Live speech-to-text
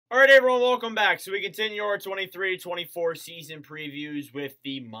All right, everyone, welcome back. So we continue our 23-24 season previews with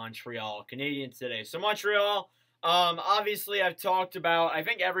the Montreal Canadiens today. So Montreal, obviously I've talked about, I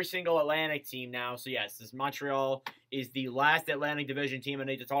think, every single Atlantic team now. So yes, this Montreal is the last Atlantic Division team I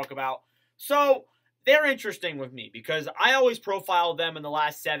need to talk about. So they're interesting with me because I always profiled them in the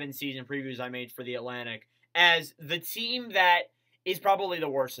last 7 season previews I made for the Atlantic as the team that is probably the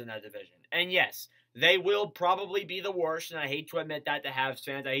worst in that division. And yes, they will probably be the worst, and I hate to admit that to Habs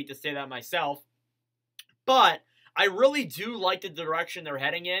fans. I hate to say that myself. But I really do like the direction they're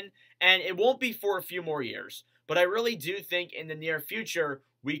heading in, and it won't be for a few more years. But I really do think in the near future,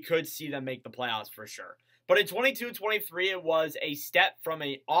 we could see them make the playoffs for sure. But in 22-23, it was a step from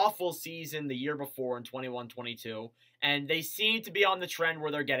an awful season the year before in 21-22, and they seem to be on the trend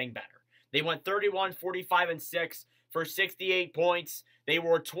where they're getting better. They went 31-45-6 for 68 points. They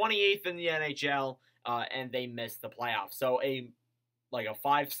were 28th in the NHL, and they missed the playoffs. So a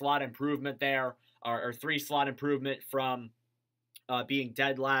 5-slot improvement there, or 3-slot improvement from being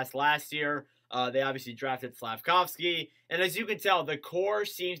dead last year. They obviously drafted Slavkovsky, and as you can tell, the core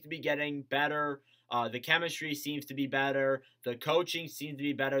seems to be getting better. The chemistry seems to be better. The coaching seems to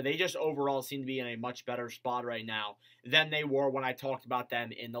be better. They just overall seem to be in a much better spot right now than they were when I talked about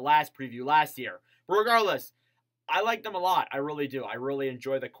them in the last preview last year. But regardless, I like them a lot. I really do. I really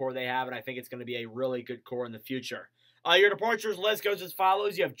enjoy the core they have, and I think it's going to be a really good core in the future. Your departures list goes as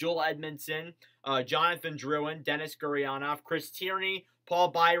follows. You have Joel Edmondson, Jonathan Drouin, Dennis Gurianov, Chris Tierney, Paul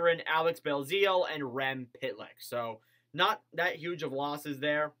Byron, Alex Belzile, and Rem Pitlick. So not that huge of losses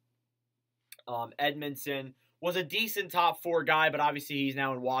there. Edmondson was a decent top 4 guy, but obviously he's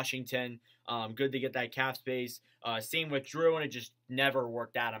now in Washington. Good to get that cap space. Same with Drouin. It just never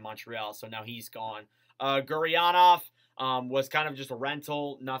worked out in Montreal, so now he's gone. Gurianov was kind of just a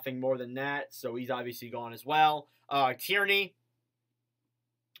rental, nothing more than that, so he's obviously gone as well. Tierney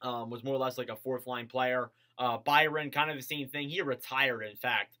was more or less like a 4th-line player. Byron, kind of the same thing. He retired, in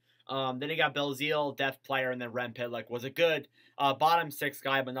fact. Then you got Belzile, depth player, and then Rem Pitlick was a good bottom 6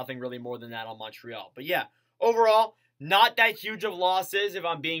 guy, but nothing really more than that on Montreal. But yeah, overall, not that huge of losses, if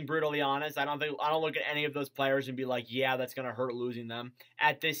I'm being brutally honest. I don't look at any of those players and be like, yeah, that's going to hurt losing them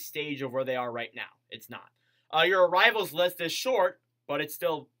at this stage of where they are right now. It's not. Your arrivals list is short, but it's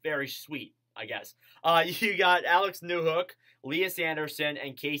still very sweet, I guess. You got Alex Newhook, Lias Andersson,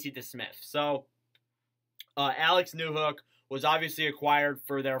 and Casey DeSmith. So, Alex Newhook was obviously acquired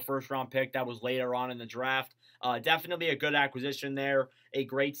for their first-round pick that was later on in the draft. Definitely a good acquisition there. A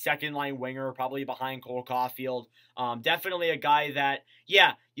great second-line winger, probably behind Cole Caulfield. Definitely a guy that,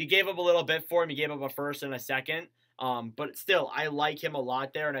 yeah, you gave up a little bit for him. You gave up a first and a second. But still, I like him a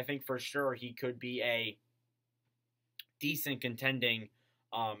lot there, and I think for sure he could be a decent contending,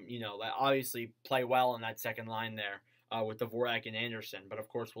 obviously play well in that second line there with Dvorak and Anderson. But, of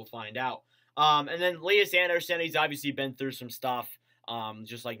course, we'll find out. And then Lias Andersson, he's obviously been through some stuff.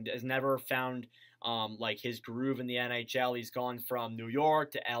 Just like has never found like his groove in the NHL. He's gone from New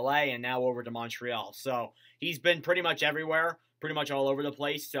York to LA and now over to Montreal. So he's been pretty much everywhere, pretty much all over the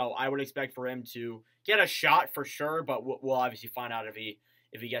place. So I would expect for him to get a shot for sure, but we'll obviously find out if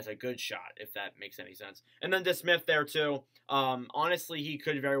he gets a good shot, if that makes any sense. And then DeSmith there too. Honestly, he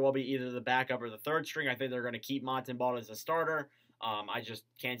could very well be either the backup or the 3rd string. I think they're going to keep Montembeault as a starter. I just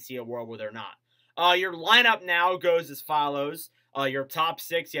can't see a world where they're not. Your lineup now goes as follows. Your top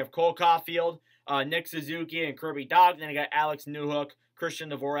 6, you have Cole Caulfield, Nick Suzuki, and Kirby Dach. Then you got Alex Newhook,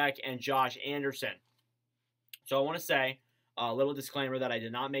 Christian Dvorak, and Josh Anderson. So I want to say a little disclaimer that I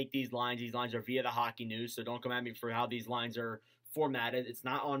did not make these lines. These lines are via the Hockey News, so don't come at me for how these lines are formatted. It's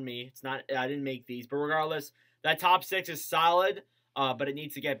not on me. It's not. I didn't make these. But regardless, that top 6 is solid, but it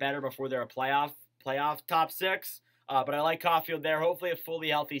needs to get better before they're a playoff top 6. But I like Caulfield there. Hopefully a fully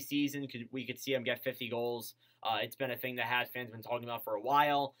healthy season. We could see him get 50 goals. It's been a thing that Habs fans have been talking about for a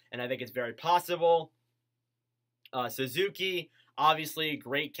while, and I think it's very possible. Suzuki, obviously,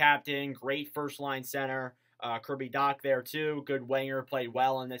 great captain, great first-line center. Kirby Dach there, too. Good winger, played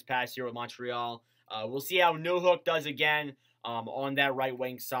well in this past year with Montreal. We'll see how Newhook does again on that right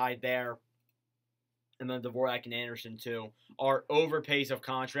wing side there. And then Dvorak and Anderson, too, are overpays of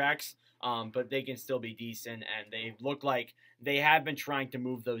contracts. But they can still be decent, and they look like they have been trying to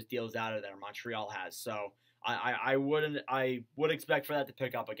move those deals out of there. Montreal has, so I would expect for that to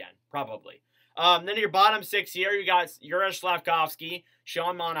pick up again, probably. Then your bottom 6 here, you got Juraj Slavkovsky,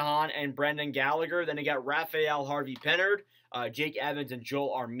 Sean Monahan, and Brendan Gallagher. Then you got Raphael Harvey-Pinard, Jake Evans, and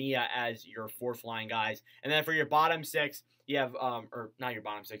Joel Armia as your 4th-line guys. And then for your bottom 6, you have, or not your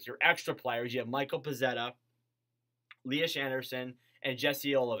bottom 6, your extra players. You have Michael Pezzetta, Lias Andersson, and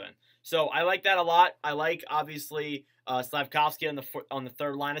Jesse Olivan. So I like that a lot. I like, obviously, Slavkovsky on the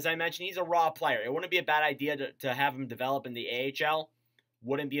third line, as I mentioned, he's a raw player. It wouldn't be a bad idea to have him develop in the AHL.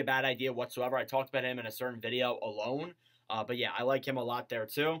 Wouldn't be a bad idea whatsoever. I talked about him in a certain video alone. But yeah, I like him a lot there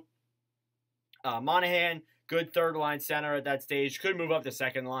too. Monahan, good third line center at that stage. Could move up to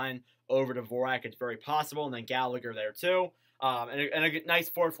second line over to Dvorak. It's very possible. And then Gallagher there too. And a nice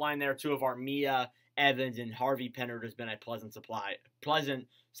fourth line there too of Armia, Evans, and Harvey Pennard has been a pleasant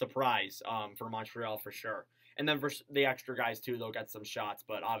surprise for Montreal for sure. And then for the extra guys too, they'll get some shots.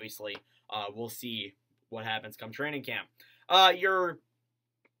 But obviously, we'll see what happens come training camp. Your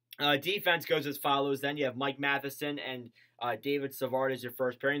defense goes as follows. Then you have Mike Matheson and David Savard as your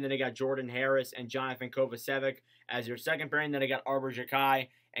first pairing. Then you got Jordan Harris and Jonathan Kovacevic as your second pairing. Then you got Arbor Xhekaj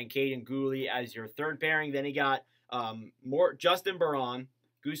and Caden Gooley as your third pairing. Then you got Justin Barron,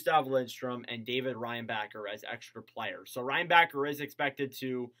 Gustav Lindstrom, and David Reinbacher as extra players. So Reinbacher is expected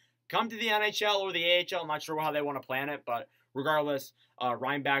to come to the NHL or the AHL. I'm not sure how they want to plan it, but regardless,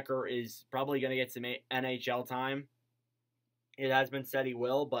 Reinbacher is probably going to get some NHL time. It has been said he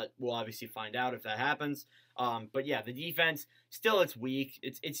will, but we'll obviously find out if that happens. But yeah, the defense, still it's weak.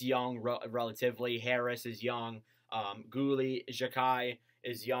 It's young relatively. Harris is young. Gooley, Xhekaj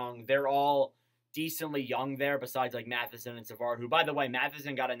is young. They're all decently young there, besides like Matheson and Savard, who, by the way,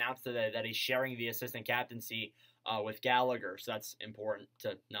 Matheson got announced today that he's sharing the assistant captaincy with Gallagher, so that's important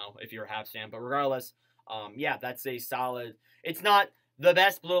to know if you're a Habs fan. But regardless, yeah, that's a solid. It's not the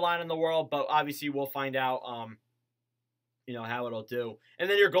best blue line in the world, but obviously we'll find out how it'll do. And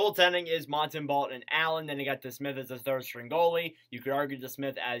then your goaltending is Montembeault and Allen. Then you got DeSmith as the third string goalie. You could argue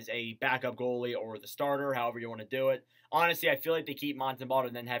DeSmith as a backup goalie or the starter, however you want to do it. Honestly, I feel like they keep Montembeault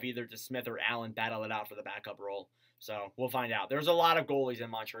and then have either DeSmith or Allen battle it out for the backup role. So we'll find out. There's a lot of goalies in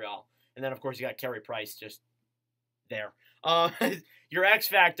Montreal. And then, of course, you got Carey Price just there. Your X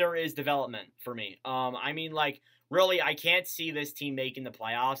factor is development for me. Really, I can't see this team making the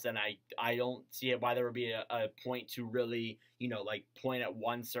playoffs, and I don't see it why there would be a point to really, point at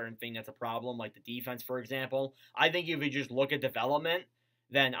one certain thing that's a problem, like the defense, for example. I think if you just look at development,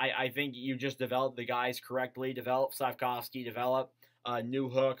 then I think you just develop the guys correctly, develop Slavkovsky, develop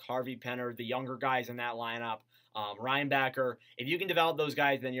Newhook, Harvey Pennard, the younger guys in that lineup, Reinbacher. If you can develop those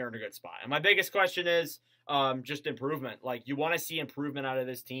guys, then you're in a good spot. And my biggest question is just improvement. Like, you want to see improvement out of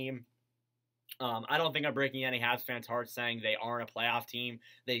this team. I don't think I'm breaking any Habs fans' hearts saying they aren't a playoff team.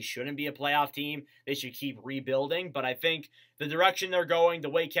 They shouldn't be a playoff team. They should keep rebuilding. But I think the direction they're going, the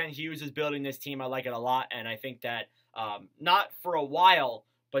way Ken Hughes is building this team, I like it a lot. And I think that not for a while,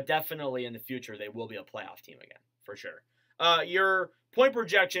 but definitely in the future, they will be a playoff team again, for sure. Your point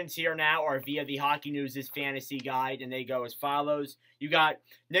projections here now are via the Hockey News' fantasy guide, and they go as follows. You got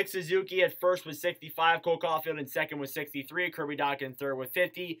Nick Suzuki at first with 65, Cole Caulfield in second with 63, Kirby Dach in third with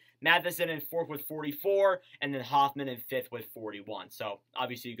 50, Matheson in fourth with 44, and then Hoffman in fifth with 41. So,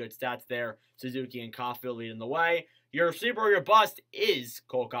 obviously, good stats there. Suzuki and Caulfield leading the way. Your sleeper or your bust is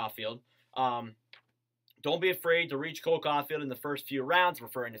Cole Caulfield. Don't be afraid to reach Cole Caulfield in the first few rounds,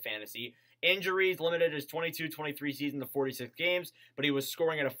 referring to fantasy. Injuries limited his 22-23 season to 46 games, but he was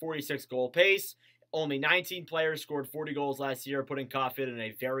scoring at a 46-goal pace. Only 19 players scored 40 goals last year, putting Caulfield in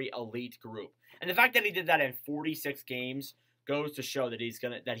a very elite group. And the fact that he did that in 46 games goes to show that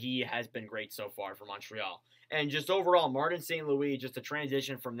he has been great so far for Montreal. And just overall, Martin St. Louis, just a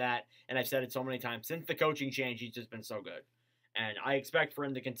transition from that, and I've said it so many times, since the coaching change, he's just been so good. And I expect for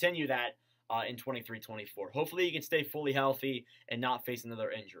him to continue that in 23-24. Hopefully he can stay fully healthy and not face another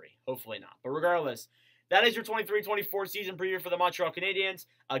injury. Hopefully not. But regardless, that is your 23-24 season preview for the Montreal Canadiens.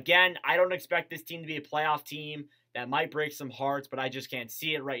 Again, I don't expect this team to be a playoff team. That might break some hearts, but I just can't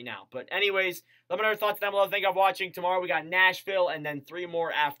see it right now. But anyways, let me know your thoughts down below. Thank you for watching. Tomorrow we got Nashville and then 3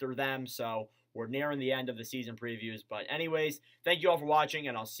 more after them. So we're nearing the end of the season previews. But anyways, thank you all for watching,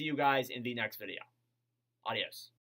 and I'll see you guys in the next video. Adios.